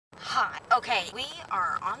Hi. Okay, we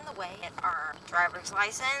are on the way at our driver's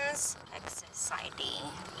license, Texas ID.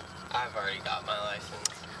 I've already got my license.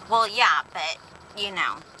 Well, yeah, but, you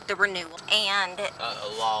know, the renewal. And...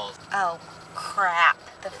 laws. Oh, crap.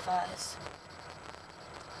 The fuzz.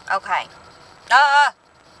 Okay. Another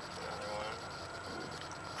one.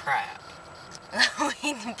 Crap.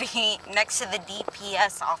 We'd be next to the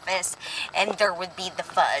DPS office, and there would be the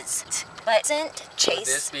fuzz. But doesn't Chase... Would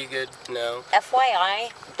this be good? No.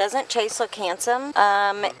 FYI, doesn't Chase look handsome?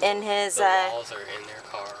 In his... The walls are in their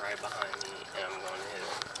car right behind me, and I'm going to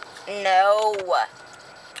hit them. No.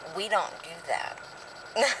 We don't do that.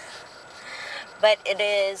 But it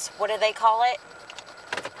is, what do they call it?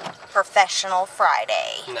 Professional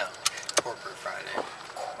Friday. No. Corporate Friday.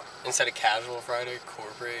 Instead of casual Friday,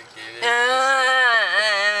 corporate, get it?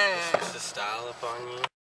 It's just a style upon you.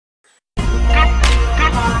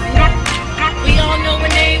 We all know a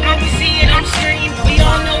name when we see it on stream. We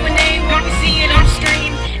all know a name when we see it on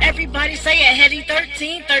stream. Everybody say it, Heady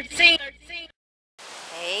 1313.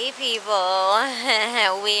 Hey people,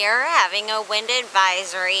 we are having a wind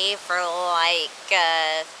advisory for like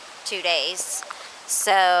 2 days.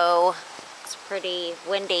 So it's pretty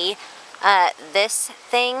windy. This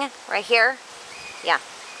thing right here, yeah,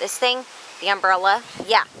 this thing, the umbrella,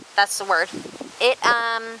 yeah, that's the word. It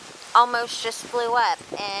almost just flew up,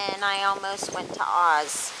 and I almost went to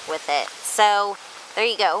Oz with it. So there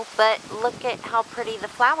you go. But look at how pretty the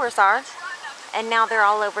flowers are, and now they're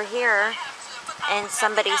all over here, and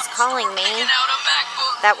somebody's calling me.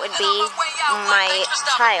 That would be my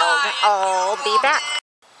child. I'll be back.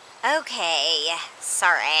 Okay,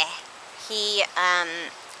 sorry. He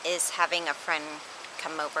is having a friend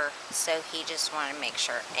come over, so he just wanted to make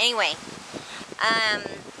sure. Anyway,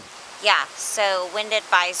 yeah, so wind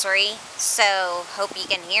advisory, so hope you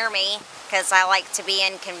can hear me, because I like to be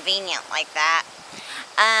inconvenient like that.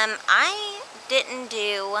 I didn't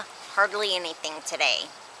do hardly anything today.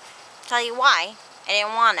 Tell you why. I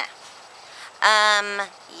didn't want to.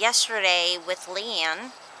 Yesterday with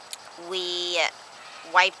Leanne, we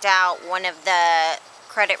wiped out one of the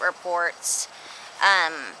credit reports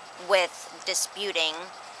with disputing,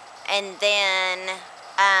 and then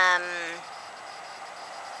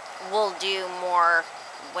we'll do more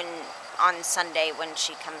on Sunday when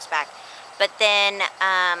she comes back. But then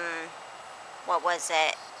what was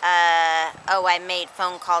it? Oh, I made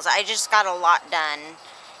phone calls. I just got a lot done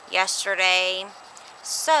yesterday.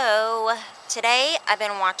 So today I've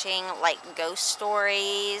been watching like ghost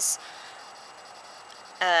stories.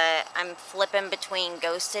 I'm flipping between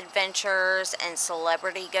ghost adventures and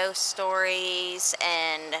celebrity ghost stories,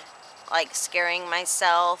 and like scaring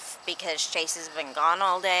myself because Chase has been gone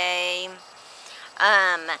all day.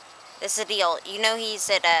 This is the deal. You know he's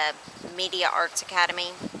at a Media Arts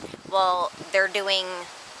Academy? Well, they're doing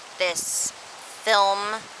this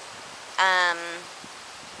film, a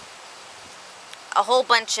whole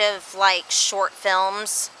bunch of like short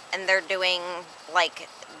films, and they're doing like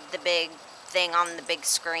the big thing on the big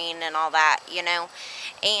screen and all that, you know.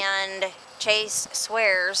 And Chase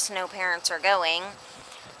swears no parents are going,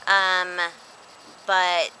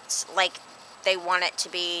 but like they want it to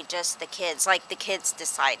be just the kids, like the kids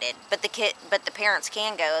decided. But the parents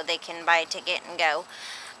can go. They can buy a ticket and go,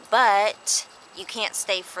 but you can't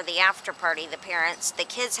stay for the after party. The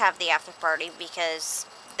kids have the after party because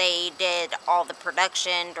they did all the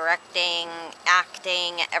production, directing,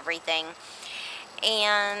 acting, everything.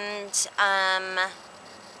 And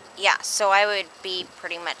yeah, so I would be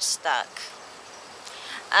pretty much stuck.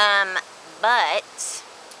 But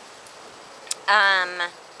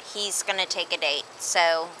he's gonna take a date,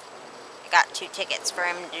 so I got 2 tickets for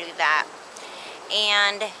him to do that.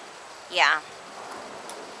 And yeah,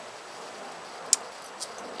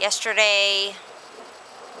 yesterday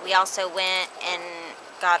we also went and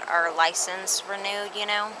got our license renewed, you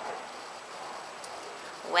know.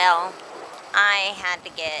 Well, I had to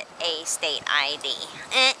get a state ID.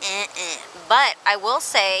 But I will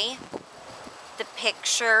say, the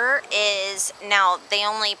picture is, now they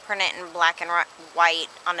only print it in black and white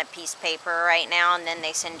on a piece of paper right now, and then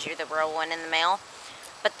they send you the real one in the mail.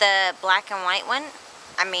 But the black and white one,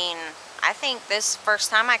 I mean, I think this first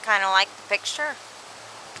time I kind of like the picture.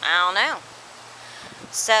 I don't know.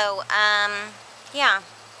 So, yeah,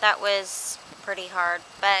 that was pretty hard,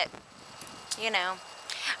 but, you know,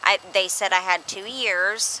 they said I had 2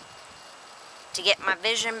 years to get my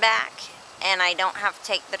vision back, and I don't have to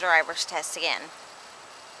take the driver's test again.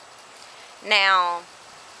 Now,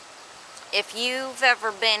 if you've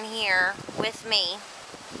ever been here with me,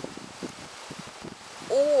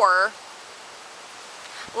 or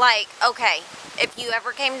Like, okay, if you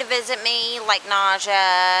ever came to visit me, like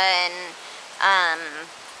nausea and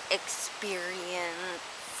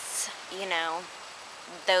experience, you know,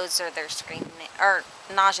 those are their screen or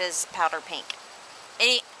nausea's powder pink.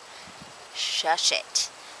 Shush it.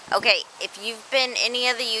 Okay, if you've been any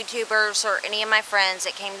of the YouTubers or any of my friends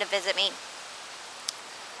that came to visit me,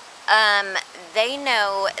 they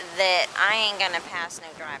know that I ain't gonna pass no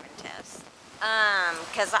driving test.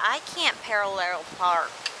 Cause I can't parallel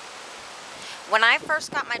park. When I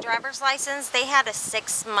first got my driver's license, they had a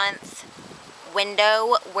 6-month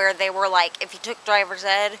window where they were like, if you took driver's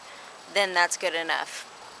ed, then that's good enough.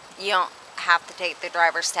 You don't have to take the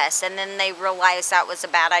driver's test. And then they realized that was a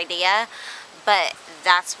bad idea, but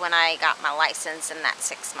that's when I got my license in that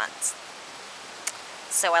 6 months.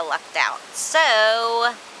 So I lucked out.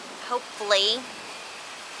 So hopefully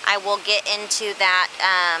I will get into that.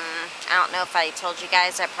 I don't know if I told you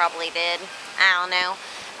guys, I probably did. I don't know.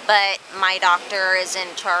 But my doctor is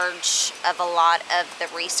in charge of a lot of the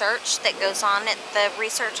research that goes on at the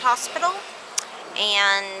research hospital.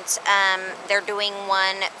 And they're doing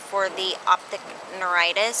one for the optic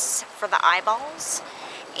neuritis for the eyeballs.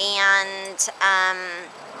 And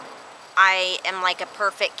I am like a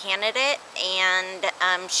perfect candidate, and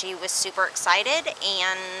she was super excited,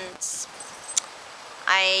 and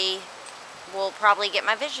I will probably get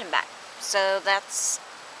my vision back. So that's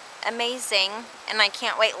amazing, and I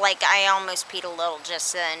can't wait. Like, I almost peed a little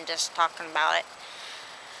just then, just talking about it.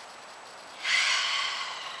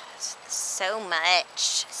 So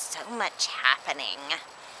much happening.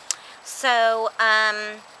 So,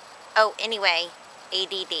 oh, anyway,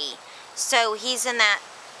 A.D.D. So he's in that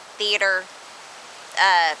theater,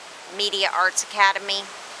 Media Arts Academy,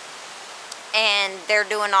 and they're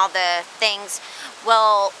doing all the things.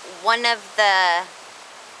 Well, one of the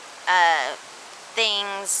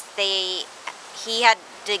things, he had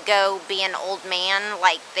to go be an old man.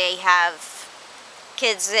 Like, they have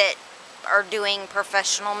kids that are doing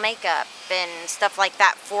professional makeup and stuff like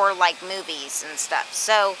that for like movies and stuff.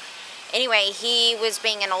 So anyway, he was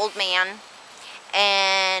being an old man,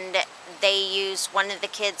 and they used one of the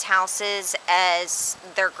kids' houses as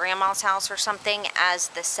their grandma's house or something as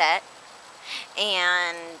the set,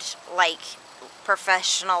 and like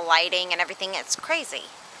professional lighting and everything. It's crazy.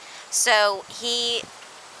 So he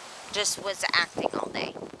just was acting all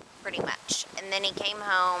day, pretty much. And then he came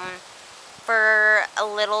home for a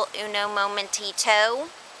little uno momentito,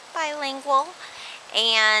 bilingual,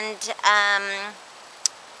 and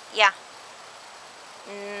yeah.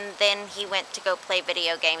 And then he went to go play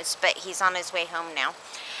video games, but he's on his way home now.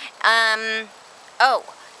 Oh,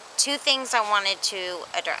 2 things I wanted to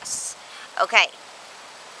address. Okay.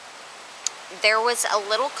 There was a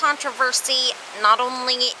little controversy, not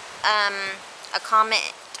only a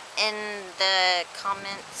comment in the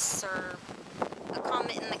comments, or a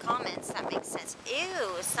comment in the comments, that makes sense.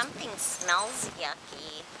 Ew, something smells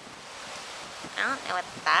yucky. I don't know what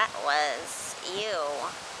that was. Ew.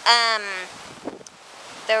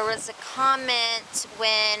 There was a comment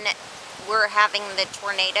when we're having the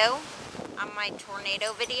tornado, on my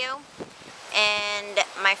tornado video, and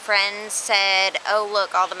my friend said, oh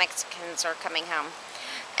look, all the Mexicans are coming home.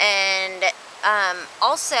 And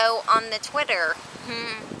also on the Twitter,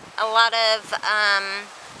 a lot of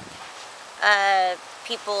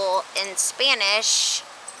people in Spanish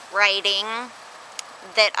writing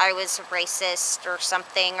that I was racist or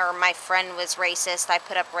something, or my friend was racist. I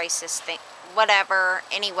put up racist thing, whatever.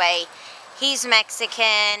 Anyway, he's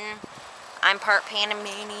Mexican. I'm part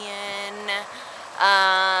Panamanian.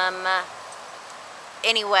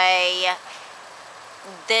 Anyway,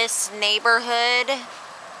 this neighborhood,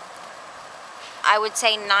 I would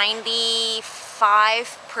say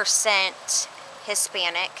 95%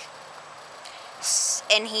 Hispanic,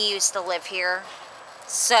 and he used to live here.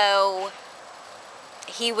 So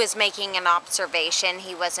he was making an observation.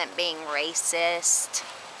 He wasn't being racist.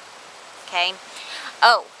 Okay.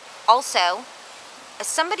 Oh, also,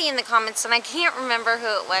 somebody in the comments, and I can't remember who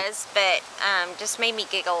it was, but just made me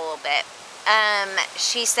giggle a little bit.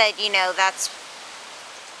 She said, you know, that's,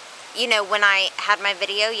 you know, when I had my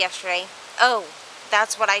video yesterday, oh,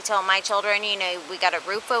 that's what I tell my children, you know, we got a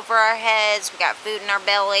roof over our heads, we got food in our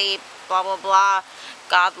belly, blah, blah, blah.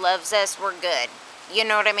 God loves us, we're good. You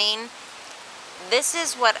know what I mean? This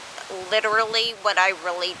is what, literally, what I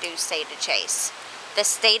really do say to Chase. The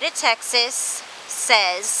state of Texas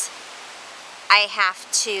says I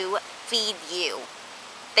have to feed you.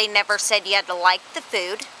 They never said you had to like the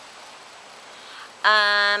food.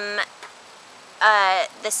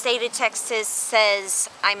 The state of Texas says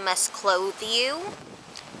I must clothe you.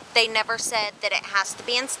 they never said that it has to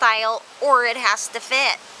be in style or it has to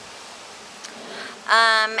fit.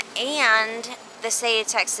 And the state of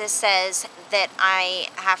Texas says that I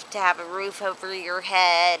have to have a roof over your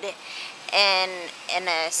head and in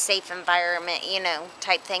a safe environment, you know,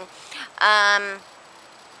 type thing.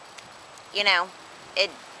 You know,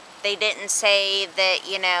 they didn't say that,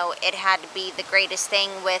 you know, it had to be the greatest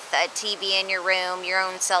thing with a TV in your room, your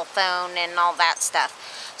own cell phone, and all that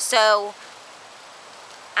stuff. So,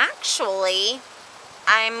 actually,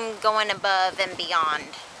 I'm going above and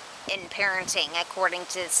beyond in parenting, according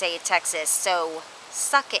to the state of Texas. So,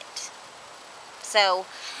 suck it. So,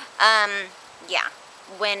 yeah.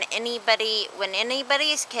 When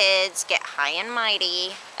anybody's kids get high and mighty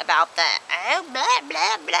about the, oh, blah,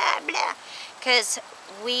 blah, blah, blah. Because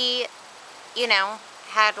we, you know,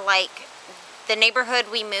 had like, the neighborhood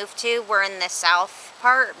we moved to, we're in the south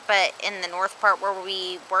part, but in the north part where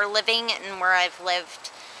we were living and where I've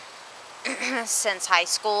lived since high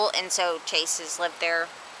school. And so Chase has lived there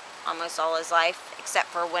almost all his life, except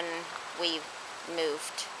for when we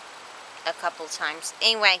moved a couple times.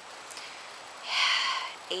 Anyway,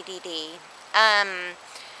 A.D.D.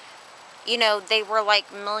 You know, they were like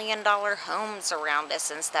 $1 million homes around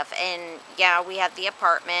us and stuff. And yeah, we had the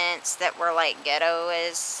apartments that were like ghetto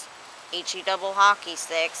as HE double hockey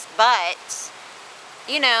sticks. But,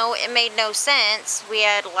 you know, it made no sense. We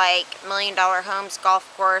had like $1 million homes,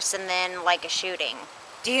 golf course, and then like a shooting.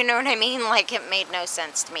 Do you know what I mean? Like, it made no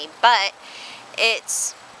sense to me. But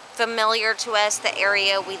it's familiar to us, the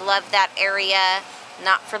area. We love that area.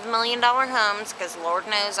 Not for the $1 million homes, because Lord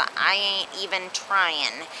knows I ain't even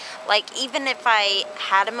trying. Like, even if I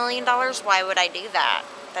had $1 million, why would I do that?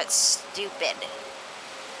 That's stupid.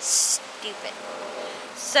 Stupid.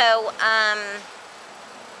 So,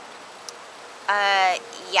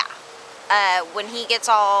 yeah. When he gets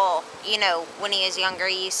all, you know, when he was younger,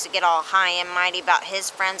 he used to get all high and mighty about his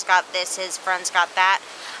friends got this, his friends got that.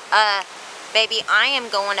 Baby, I am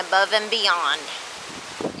going above and beyond.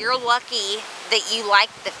 You're lucky that you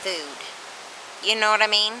like the food. You know what I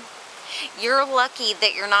mean? You're lucky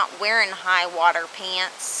that you're not wearing high water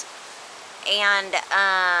pants and,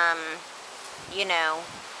 you know,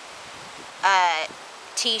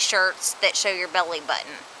 t-shirts that show your belly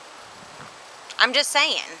button. I'm just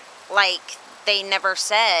saying. Like, they never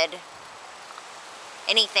said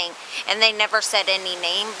anything. And they never said any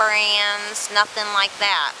name brands, nothing like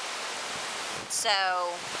that.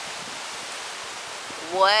 So,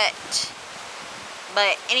 what?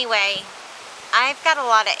 But anyway, I've got a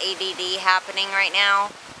lot of ADD happening right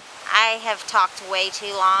now. I have talked way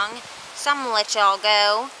too long, so I'm going to let y'all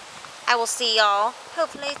go. I will see y'all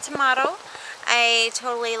hopefully tomorrow. I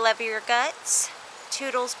totally love your guts.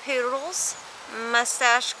 Toodles poodles.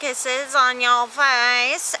 Mustache kisses on y'all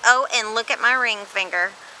face. Oh, and look at my ring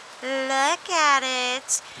finger. Look at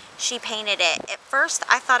it. She painted it. At first,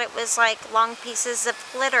 I thought it was like long pieces of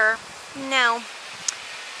glitter. No.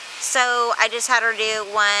 So, I just had her do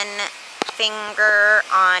one finger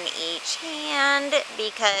on each hand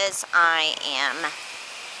because I am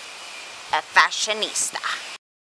a fashionista.